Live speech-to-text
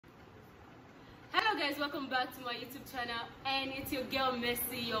Hello guys, welcome back to my YouTube channel, and it's your girl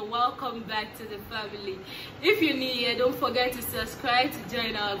Mercy. You're welcome back to the family. If you're new here, don't forget to subscribe to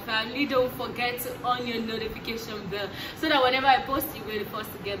join our family. Don't forget to on your notification bell so that whenever I post, you'll be the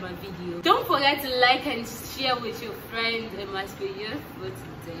first to get my video. Don't forget to like and share with your friends and my video for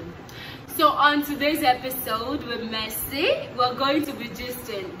them. So on today's episode with Mercy, we're going to be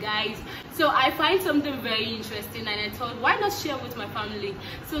gisting, guys. So I find something very interesting and I thought, why not share with my family?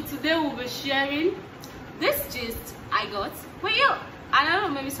 So today we'll be sharing this gist I got. Well, yeah, I don't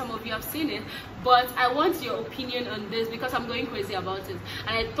know, maybe some of you have seen it, but I want your opinion on this because I'm going crazy about it.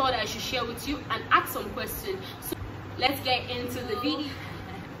 And I thought I should share with you and ask some questions. So let's get into the video.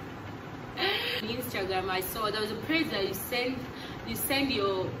 On Instagram, I saw there was a page that you send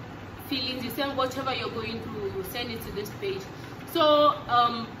your feelings, you send whatever you're going through, you send it to this page. So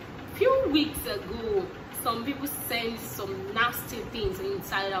few weeks ago, some people sent some nasty things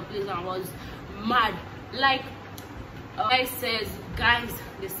inside our place and I was mad. Like guy says, guys,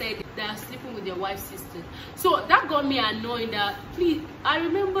 they said they are sleeping with their wife's sister. So that got me annoyed. That please, I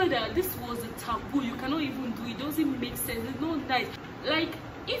remember that this was a taboo. You cannot even do it. Doesn't make sense. It's not nice. Like,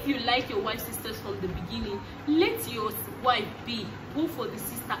 if you like your wife's sisters from the beginning, let your wife be. Go for the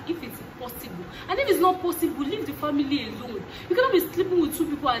sister if it's possible, and if it's not possible, leave the family alone. You cannot be sleeping with two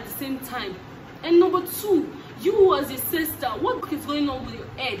people at the same time. And number two, you as a sister, what is going on with your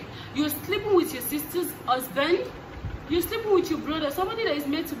head? You're sleeping with your sister's husband, you're sleeping with your brother, somebody that is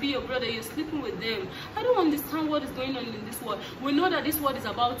meant to be your brother, you're sleeping with them. I don't understand what is going on in this world. We know that this world is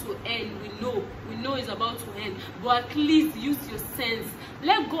about to end. We know it's about to end, but at least use your sense.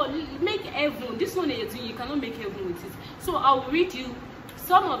 Let God make heaven. This one that you're doing, you cannot make heaven with it. So I'll read you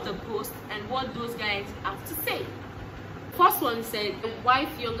some of the posts and what those guys have to say. First one said, wife,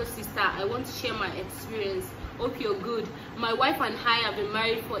 younger sister, I want to share my experience. Hope you're good. My wife and I have been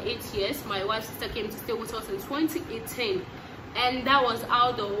married for 8 years. My wife's sister came to stay with us in 2018, and that was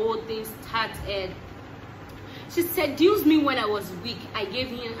how the whole thing started. She seduced me when I was weak. I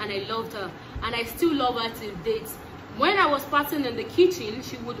gave in and I loved her, and I still love her till date. When I was passing in the kitchen,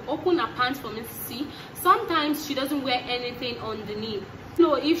 she would open her pants for me to see. Sometimes she doesn't wear anything underneath. I don't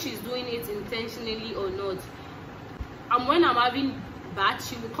know if she's doing it intentionally or not. And when I'm having bath,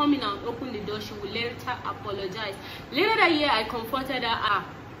 she will come in and open the door. She will later apologize. Later that year, I confronted her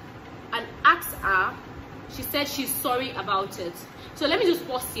and asked her. She said she's sorry about it. So let me just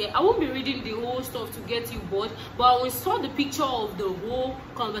pause here. I won't be reading the whole stuff to get you bored, but we saw the picture of the whole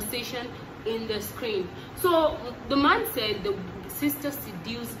conversation in the screen. So the man said the sister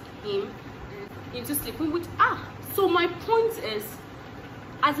seduced him into sleeping with her. So my point is,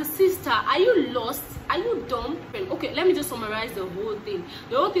 as a sister, are you lost? Are you dumb? Okay, let me just summarize the whole thing.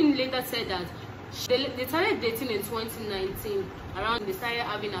 The whole thing later said that they started dating in 2019. Around they started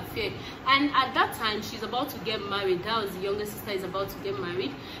having an affair, and at that time she's about to get married. That was the younger sister is about to get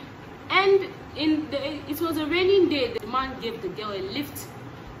married, and it was a raining day. The man gave the girl a lift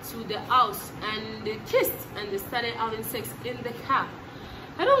to the house, and they kissed and they started having sex in the car.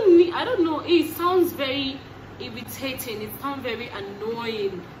 I don't know. It sounds very irritating. It sounds very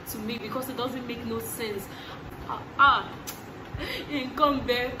annoying to me because it doesn't make no sense.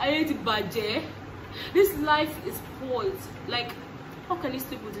 This life is spoiled. Like, how can you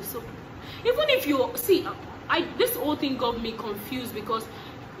sleep with yourself? Even if you see, this whole thing got me confused because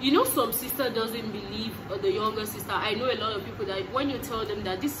you know some sister doesn't believe the younger sister. I know a lot of people that when you tell them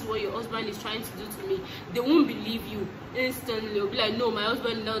that this is what your husband is trying to do to me, they won't believe you instantly. They'll be like, no, my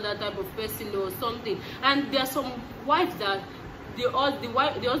husband is not that type of person or something. And there are some wives that the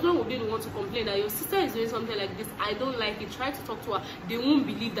husband will be the one to complain that your sister is doing something like this. I don't like it. Try to talk to her. They won't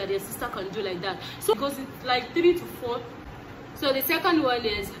believe that their sister can do like that. So because it's like 3 to 4. So the second one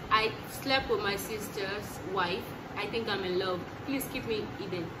is, I slept with my sister's wife. I think I'm in love. Please keep me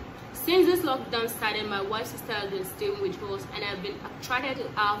hidden. Since this lockdown started, my wife's sister has been staying with us, and I've been attracted to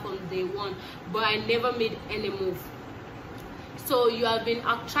her from day one, but I never made any move. So you have been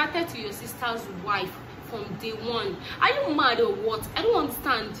attracted to your sister's wife from day one. Are you mad or what? I don't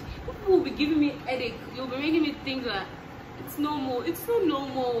understand. People will be giving me headache. You'll be making me think that it's normal. It's not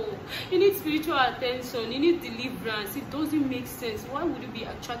normal. You need spiritual attention. You need deliverance. It doesn't make sense. Why would you be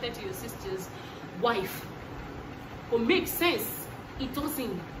attracted to your sister's wife? It makes sense. It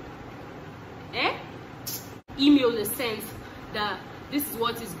doesn't. Email the sense that this is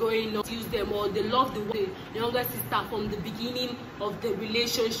what is going on, use them, or they love the younger sister from the beginning of the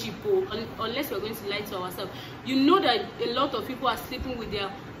relationship. Or unless we're going to lie to ourselves, you know that a lot of people are sleeping with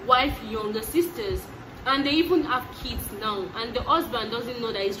their wife younger sisters, and they even have kids now, and the husband doesn't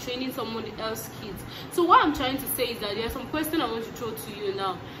know that he's training someone else's kids. So what I'm trying to say is that there are some questions I want to throw to you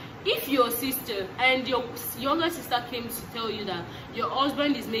now. If your sister and your younger sister came to tell you that your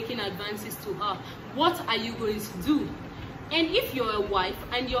husband is making advances to her, what are you going to do? And if you're a wife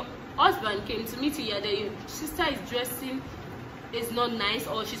and your husband came to meet you that your sister is dressing is not nice,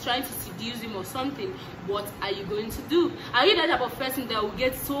 or she's trying to seduce him or something, what are you going to do? Are you that type of person that will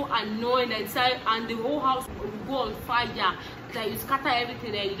get so annoyed and the whole house will go on fire, that you scatter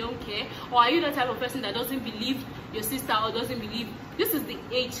everything and you don't care? Or are you the type of person that doesn't believe your sister, or doesn't believe? This is the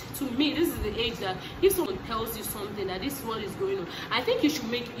age, to me, this is the age that if someone tells you something that this is what is going on, I think you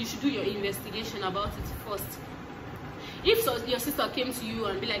should do your investigation about it first. If your sister came to you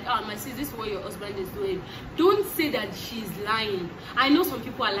and be like, my sister, this is what your husband is doing, don't say that she's lying. I know some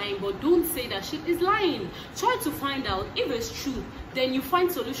people are lying, but don't say that she is lying. Try to find out. If it's true, then you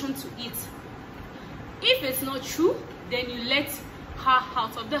find solution to it. If it's not true, then you let her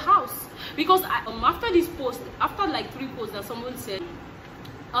out of the house. Because after this post, after like 3 posts that someone said,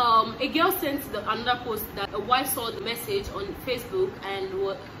 a girl sent another post that a wife saw the message on Facebook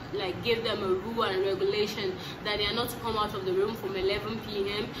and gave them a rule and regulation that they are not to come out of the room from 11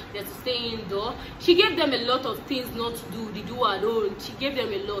 p.m. they are to stay indoor. She gave them a lot of things not to do, they do alone. She gave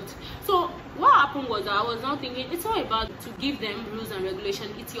them a lot. So what happened was that I was now thinking, it's not about to give them rules and regulation.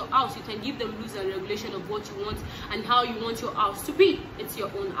 It's your house. You can give them rules and regulation of what you want and how you want your house to be. It's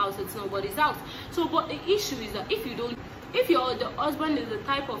your own house, it's nobody's house. So but the issue is that if the husband is the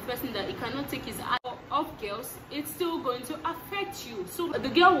type of person that he cannot take his eye off girls, it's still going to affect you. So the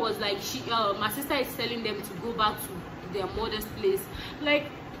girl was like, my sister is telling them to go back to their mother's place. Like,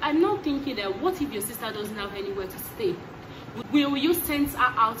 I'm not thinking that what if your sister doesn't have anywhere to stay? Will you send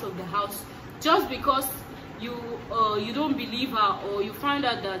her out of the house just because you don't believe her, or you find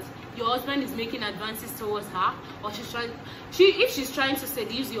out that your husband is making advances towards her, or if she's trying to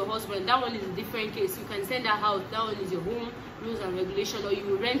seduce your husband? That one is a different case. You can send her out. That one is your home rules and regulation, or you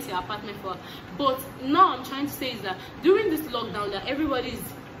will rent your apartment for her. But now I'm trying to say is that during this lockdown that everybody's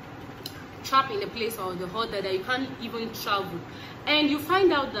trapped in a place or the hotel that you can't even travel, and you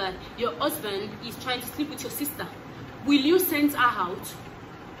find out that your husband is trying to sleep with your sister, will you send her out?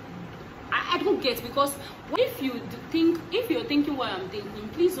 I don't get, because if you're thinking what I'm thinking,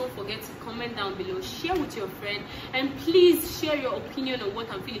 please don't forget to comment down below, share with your friend, and please share your opinion on what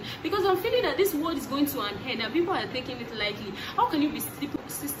I'm feeling, because I'm feeling that this world is going to an end and people are taking it lightly. How can you be sleeping with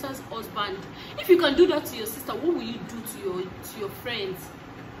your sister's husband? If you can do that to your sister, what will you do to your friends?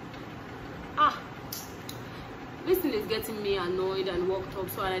 This thing is getting me annoyed and worked up,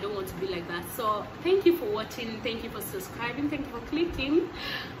 so I don't want to be like that. So thank you for watching, thank you for subscribing, thank you for clicking.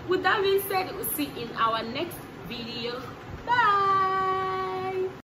 With that being said, we'll see you in our next video. Bye.